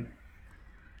 That's fun.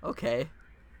 Okay.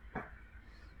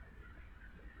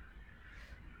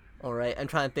 All right, I'm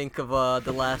trying to think of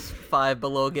the last Five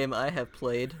Below game I have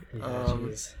played. Yeah,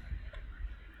 jeez.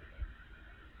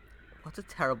 What's a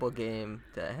terrible game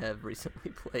that I have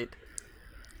recently played?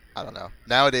 I don't know.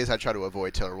 Nowadays, I try to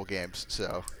avoid terrible games.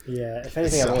 So. Yeah, if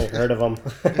anything, I've only heard of them.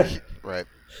 Right.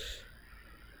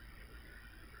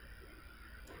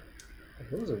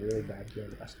 It was a really bad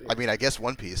game last week. I mean, I guess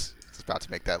One Piece is about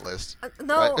to make that list.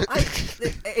 No,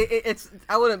 Right? it's.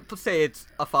 I wouldn't say it's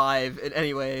a 5 in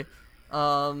any way.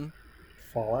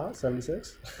 Fallout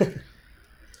 76.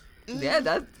 Yeah,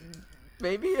 that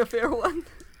maybe a fair one.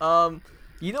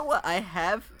 You know what I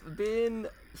have been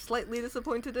slightly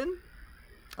disappointed in?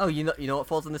 Oh, you know what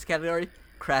falls in this category?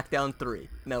 Crackdown 3.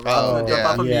 No, we're Oh, jump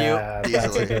off of yeah, mute.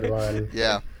 that's a good one.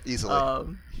 Yeah,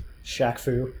 easily. Shaq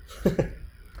Fu.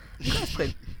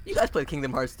 You guys played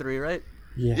Kingdom Hearts 3, right?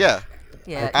 Yeah.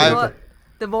 Yeah, I you know what?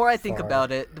 The more I think far.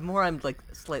 about it, the more I'm like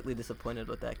slightly disappointed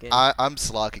with that game. I'm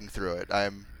slogging through it.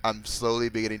 I'm slowly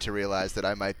beginning to realize that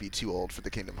I might be too old for the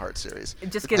Kingdom Hearts series. Yeah,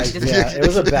 it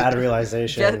was a bad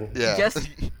realization. Just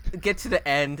get to the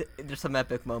end. There's some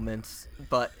epic moments,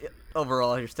 but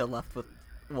overall, you're still left with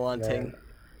wanting. Man,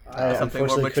 I something more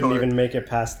unfortunately couldn't mature. even make it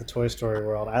past the Toy Story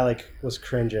world. I was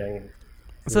cringing.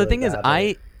 So the thing is,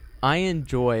 badly. I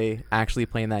enjoy actually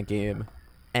playing that game,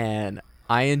 and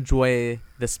I enjoy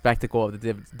the spectacle of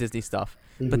the Disney stuff.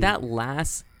 But that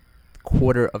last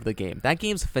quarter of the game, that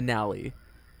game's finale,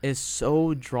 is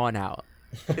so drawn out.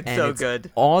 It's and so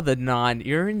good. All the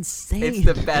you're insane. It's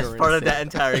the best You're part of insane. that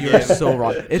entire game. You're so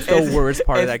wrong. It's the worst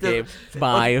part of it's that the- game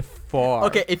by far.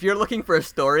 Okay, if you're looking for a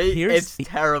story, Here's- it's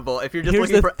terrible. If you're just here's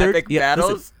looking the for third- epic yeah, listen,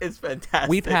 battles, it's fantastic.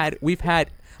 We've had,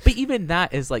 but even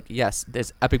that is like, yes,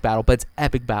 there's epic battle, but it's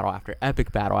epic battle after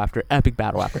epic battle after epic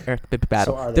battle after epic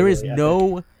battle. So are they There is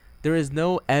really there is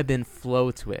no ebb and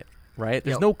flow to it, right?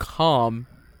 There's Yo. no calm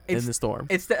in It's- the storm.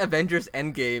 It's the Avengers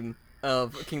Endgame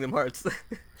of Kingdom Hearts.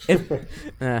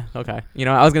 Okay. You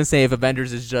know, I was gonna say if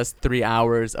Avengers is just 3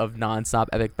 hours of nonstop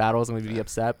epic battles, I'm gonna be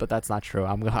upset, but that's not true.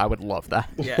 I would love that.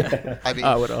 yeah. I mean,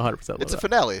 I would 100% love it's a that.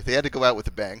 finale. They had to go out with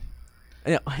a bang.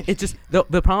 Yeah, it just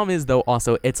the problem is though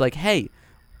also it's like, hey,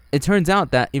 it turns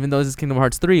out that even though this is Kingdom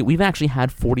Hearts 3, we've actually had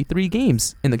 43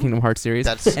 games in the Kingdom Hearts series,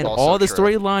 That's and also all the true.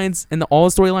 storylines all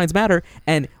the storylines matter,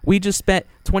 and we just spent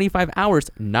 25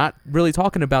 hours not really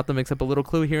talking about them except a little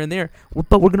clue here and there,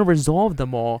 but we're gonna resolve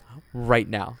them all right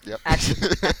now. Yep.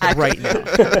 Right now.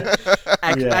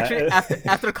 Actually,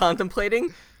 after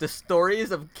contemplating, the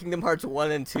stories of Kingdom Hearts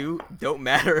 1 and 2 don't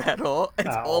matter at all.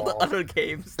 It's all the Aw. other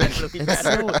games that really It's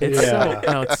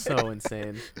matter. it's so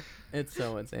insane. It's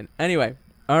so insane. Anyway,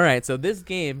 all right. So this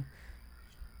game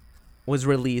was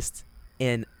released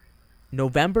in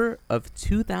November of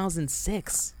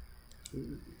 2006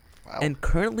 Wow. and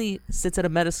currently sits at a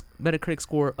Metacritic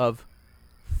score of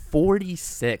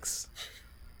 46.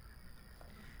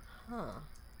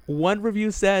 One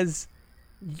review says,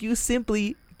 "You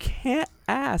simply can't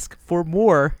ask for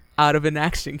more out of an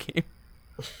action game."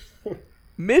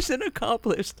 Mission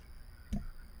accomplished.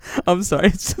 I'm sorry,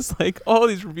 it's just like all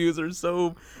these reviews are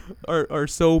so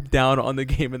down on the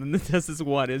game, and then this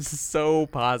one is so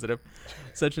positive.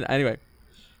 Anyway.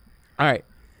 All right.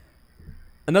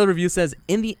 Another review says,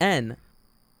 "In the end,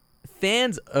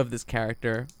 fans of this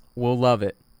character will love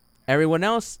it. Everyone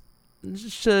else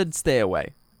should stay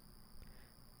away."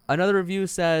 Another review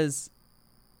says,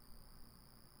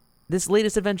 "This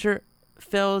latest adventure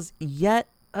fails yet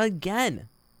again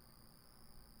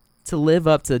to live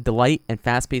up to the delight and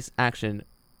fast-paced action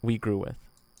we grew with."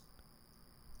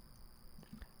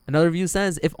 Another review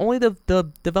says, "If only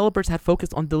the developers had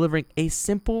focused on delivering a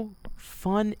simple,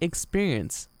 fun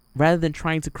experience rather than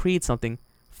trying to create something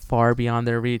far beyond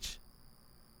their reach."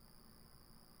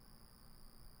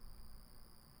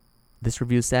 This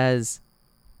review says,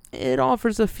 "It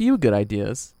offers a few good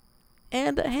ideas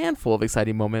and a handful of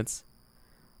exciting moments,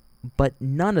 but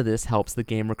none of this helps the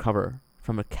game recover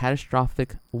from a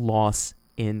catastrophic loss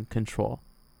in control."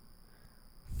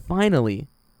 Finally,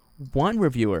 one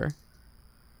reviewer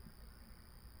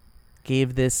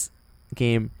gave this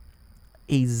game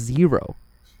a 0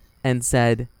 and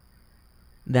said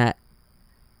that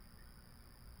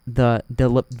the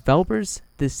developer's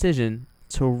decision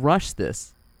to rush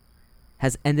this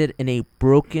has ended in a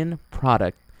broken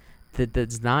product that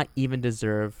does not even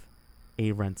deserve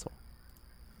a rental.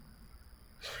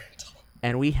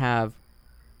 And we have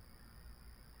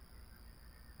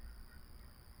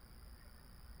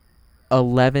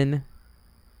 11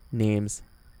 names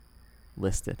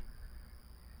listed.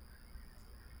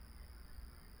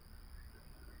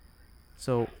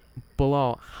 So,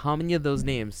 Bilal, how many of those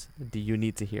names do you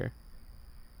need to hear?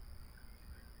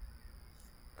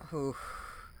 Oof.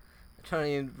 I'm trying to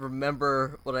even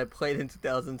remember what I played in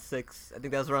 2006. I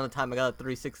think that was around the time I got a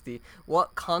 360.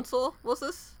 What console was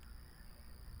this?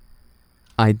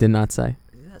 I did not say.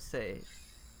 What did that say?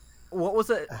 What was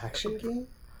it? Action game?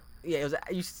 Yeah, it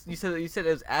was. You said it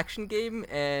was action game,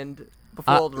 and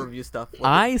before all the review stuff.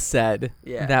 I said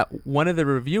Yeah. that one of the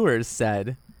reviewers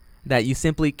said that you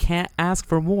simply can't ask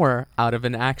for more out of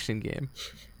an action game.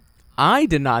 I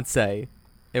did not say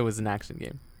it was an action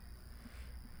game.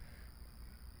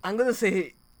 I'm gonna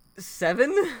say 7.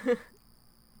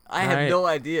 I have Alright. no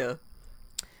idea.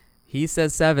 He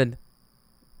says 7.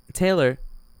 Taylor.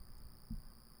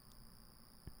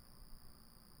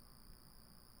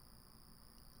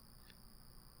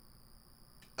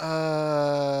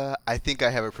 I think I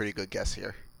have a pretty good guess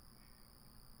here.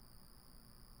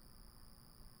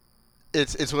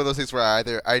 It's one of those things where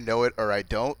either I know it or I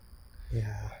don't.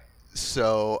 Yeah.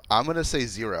 So I'm gonna say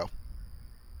 0.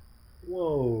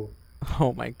 Whoa.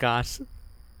 Oh my gosh.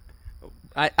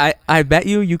 I bet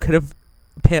you could have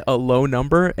hit a low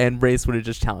number and Race would have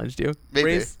just challenged you.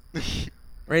 Maybe.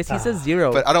 Race, he says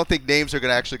 0. But I don't think names are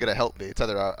gonna help me. It's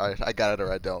either I got it or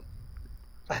I don't.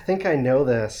 I think I know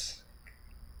this.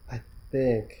 I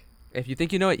think. If you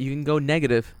think you know it, you can go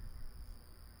negative.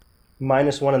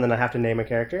 -1 and then I have to name a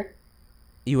character?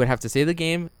 You would have to say the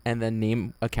game and then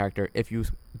name a character if you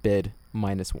bid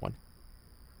 -1.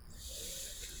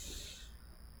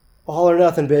 All or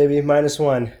nothing, baby.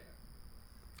 -1.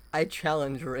 I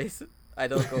challenge Race. I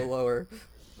don't go lower.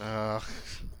 All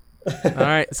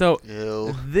right, so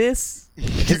Ew. this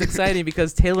is exciting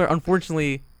because Taylor,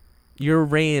 unfortunately, your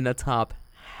reign atop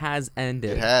has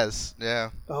ended. It has, yeah.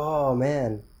 Oh,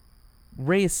 man.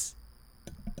 Race,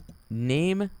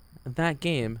 name that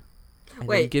game. And then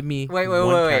Wait, give me wait.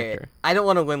 one character. I don't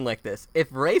want to win like this. If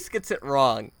Race gets it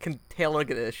wrong, can Taylor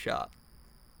get a shot?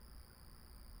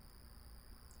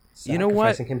 You know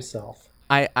what? Sacrificing himself.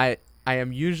 I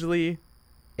am usually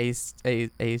a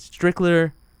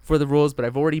stickler for the rules, but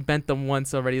I've already bent them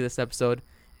once already this episode,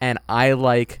 and I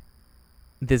like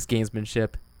this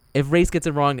gamesmanship. If Race gets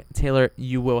it wrong, Taylor,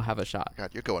 you will have a shot.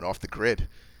 God, you're going off the grid.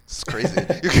 This is crazy.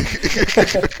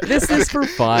 This is for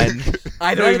fun.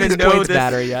 I None don't of even these know points this.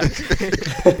 matter yet.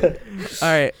 All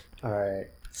right. All right.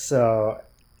 So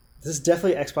this is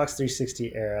definitely Xbox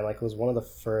 360 era. Like, it was one of the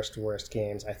first worst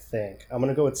games, I think. I'm going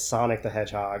to go with Sonic the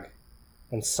Hedgehog.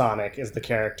 And Sonic is the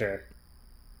character.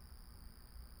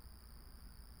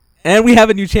 And we have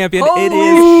a new champion. Holy It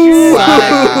is Wow.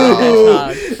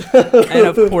 Sonic the Hedgehog. And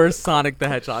of course, Sonic the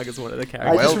Hedgehog is one of the I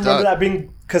characters. Well just remember done. that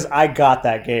being because I got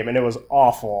that game and it was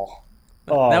awful.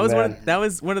 Oh, that was man. that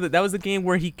was the game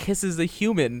where he kisses a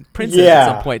human princess at Yeah.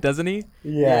 some point, doesn't he?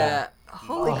 Yeah.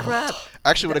 Holy crap.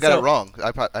 Actually, when I got So- it wrong,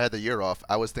 I had the year off.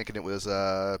 I was thinking it was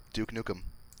Duke Nukem.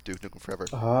 Duke Nukem Forever.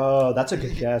 Oh, that's a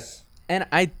good guess. And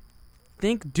I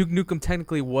think Duke Nukem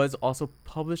technically was also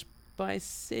published by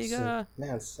Sega,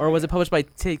 Man, or was it published by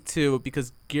Take-Two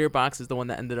because Gearbox is the one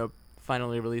that ended up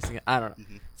finally releasing it. I don't know,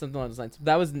 something along those lines.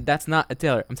 That's not a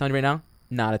Taylor. I'm telling you right now,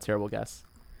 not a terrible guess.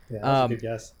 Yeah, that's a Um, good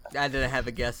guess. I didn't have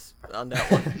a guess on that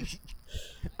one.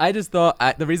 I just thought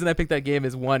the reason I picked that game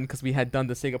is one because we had done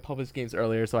the Sega published games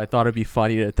earlier, so I thought it'd be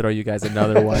funny to throw you guys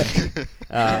another one,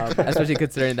 especially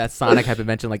considering that Sonic had been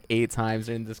mentioned like 8 times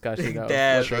during the discussion of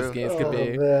Damn. what those games could Oh,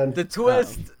 be. man. The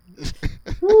twist.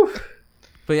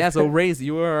 But yeah, so Raze,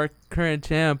 you are our current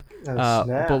champ. Oh,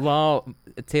 snap. Bilal,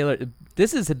 Taylor,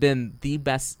 this has been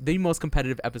the most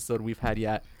competitive episode we've had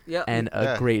yet, Yeah. and a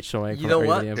Yeah. great showing. You from know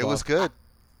everybody what? It was involved. good.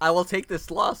 I will take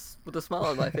this loss with a smile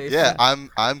on my face. Yeah,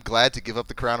 I'm glad to give up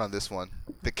the crown on this one.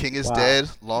 The king is Wow. dead.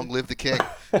 Long live the king.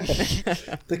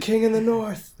 The king in the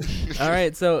north. All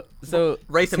right, so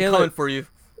Race, I'm Taylor, coming for you.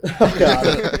 Oh,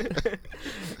 God.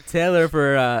 Taylor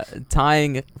for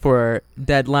tying for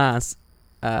dead last.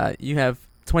 You have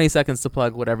 20 seconds to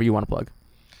plug whatever you want to plug.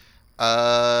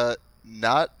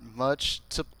 Not much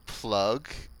to plug.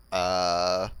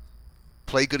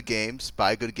 Play good games,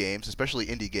 buy good games, especially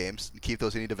indie games. Keep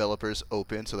those indie developers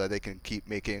open so that they can keep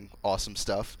making awesome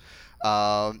stuff.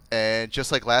 And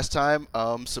just like last time,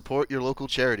 support your local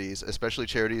charities, especially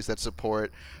charities that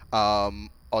support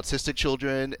autistic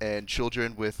children and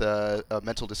children with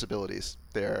mental disabilities.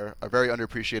 They're a very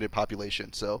underappreciated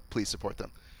population, so please support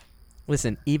them.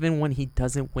 Listen, even when he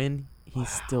doesn't win, he's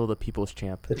still the people's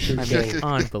champ. The true I king. mean,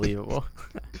 unbelievable.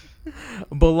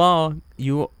 Bilal,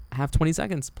 you have 20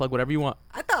 seconds. Plug whatever you want.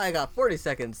 I thought I got 40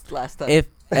 seconds last time. If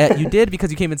you did because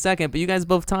you came in second, but you guys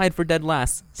both tied for dead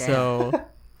last. Damn. So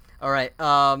All right.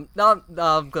 Now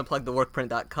I'm gonna plug the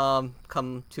workprint.com.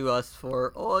 Come to us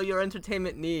for all your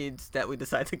entertainment needs that we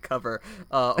decide to cover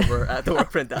over at the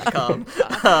workprint.com.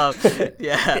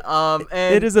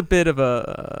 And It is a bit of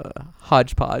a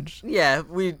hodgepodge. yeah,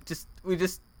 we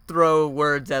just throw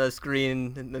words at a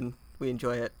screen and then we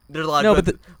enjoy it. There's a lot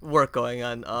of work going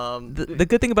on. The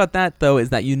good thing about that, though,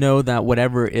 is that you know that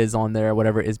whatever is on there,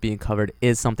 whatever is being covered,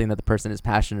 is something that the person is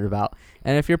passionate about.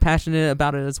 And if you're passionate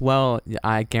about it as well,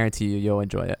 I guarantee you'll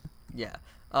enjoy it. Yeah.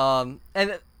 I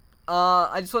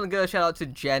just want to give a shout out to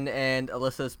Jen and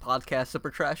Alyssa's podcast,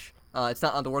 Super Trash. It's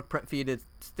not on the Workprint feed. It's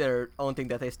their own thing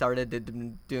that they started. They've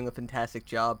been doing a fantastic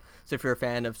job. So if you're a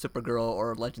fan of Supergirl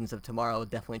or Legends of Tomorrow,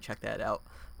 definitely check that out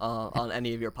on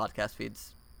any of your podcast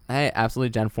feeds. Hey,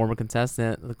 absolutely, Jen, former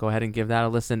contestant. Go ahead and give that a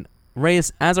listen.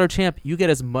 Reyes, as our champ, you get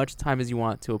as much time as you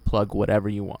want to plug whatever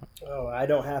you want. Oh, I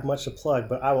don't have much to plug,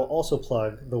 but I will also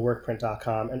plug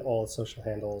theworkprint.com and all its social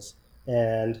handles.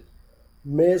 And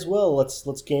may as well,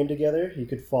 let's game together. You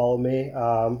could follow me.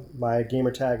 My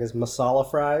gamer tag is Masala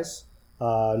Fries.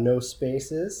 No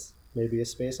spaces. Maybe a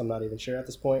space. I'm not even sure at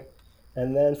this point.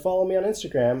 And then follow me on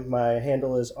Instagram. My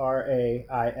handle is rais.png,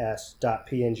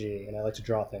 and I like to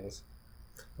draw things.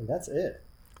 And that's it.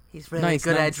 He's really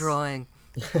good at drawing.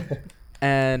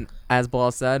 And as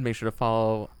Bilal said, make sure to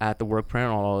follow at the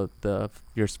Workprint on all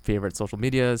your favorite social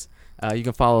medias. You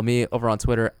can follow me over on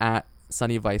Twitter at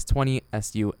SunnyVice20,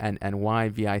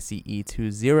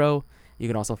 SUNNYVICE20. You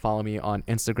can also follow me on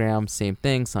Instagram, same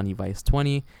thing,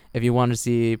 SunnyVice20. If you want to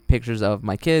see pictures of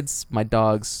my kids, my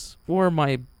dogs, or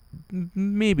my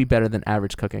maybe better than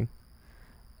average cooking.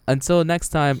 Until next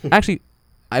time, actually,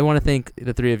 I want to thank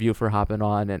the three of you for hopping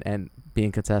on and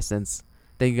being contestants.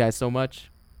 Thank you guys so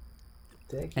much.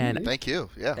 Thank you. And thank you.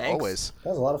 Yeah, thanks. Always.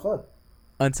 That was a lot of fun.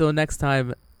 Until next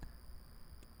time,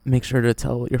 make sure to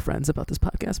tell your friends about this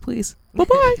podcast, please.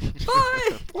 Bye-bye.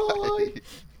 Bye. Bye.